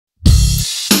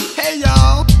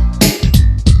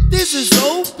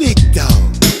Oh, big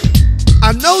dog,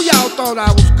 I know y'all thought I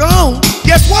was gone.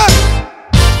 Guess what?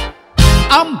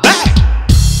 I'm back.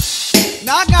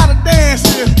 Now I got a dance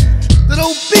here that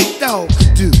old big dog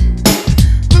could do.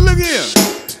 But look here,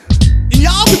 and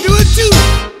y'all can do it too.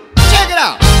 Check it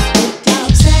out.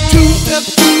 Two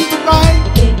steps to the right,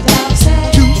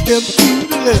 two steps to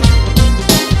the left.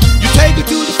 You take it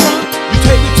to the front, you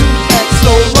take it to the back.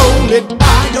 Slow roll it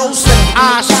by yourself.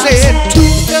 I said two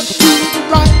steps to the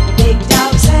right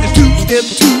and two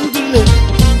steps to the left.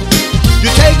 You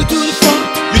take it to the front,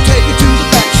 you take it to the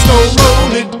back. Slow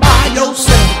roll it by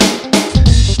yourself.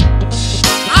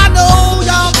 I know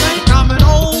y'all think I'm an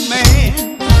old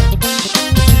man,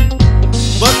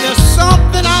 but there's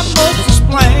something I must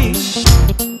explain.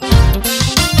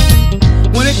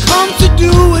 When it comes to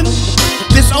doing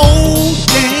this old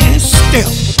dance step,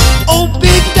 oh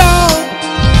big dog,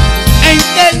 ain't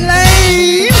that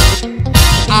lame?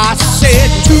 I said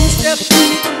two steps to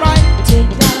the right,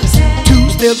 two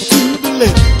steps to the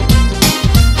left.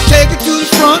 Take it to the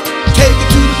front, take it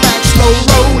to the back. Slow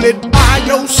roll it by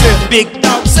yourself. Big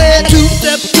dog said two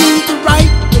steps to the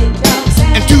right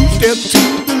and two steps to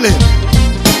the left.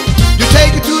 You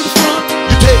take it to the front,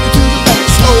 you take it to the back.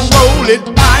 Slow roll it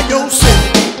by yourself.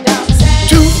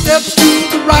 Two steps to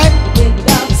the right,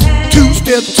 two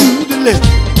steps to the left.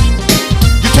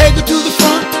 You take it to the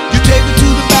front, you take it to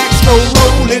the back. Slow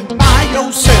roll it by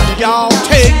yourself. Y'all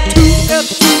take two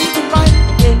steps to the right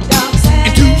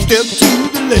and two steps to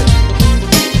the left.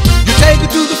 You take it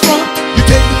to the front, you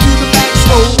take it to the back.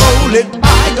 Slow roll it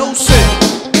by yourself.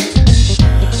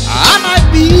 I might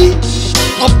be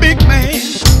a big man,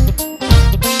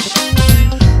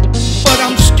 but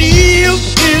I'm still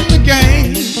in the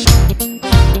game.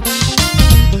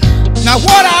 Now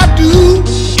what I do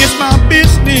is my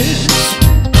business.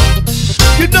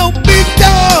 You know big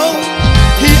dog,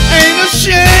 he ain't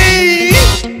ashamed.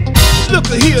 Look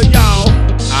here y'all,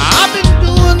 I've been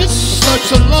doing this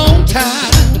such a long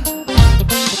time.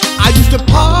 I used to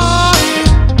party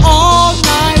all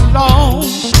night long.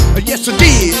 Yes I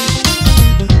did.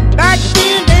 Back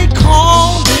then they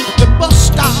called it the bus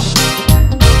stop,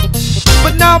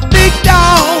 but now big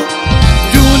dog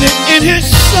doing it in his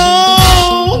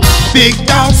song. Big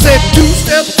dog said two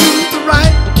steps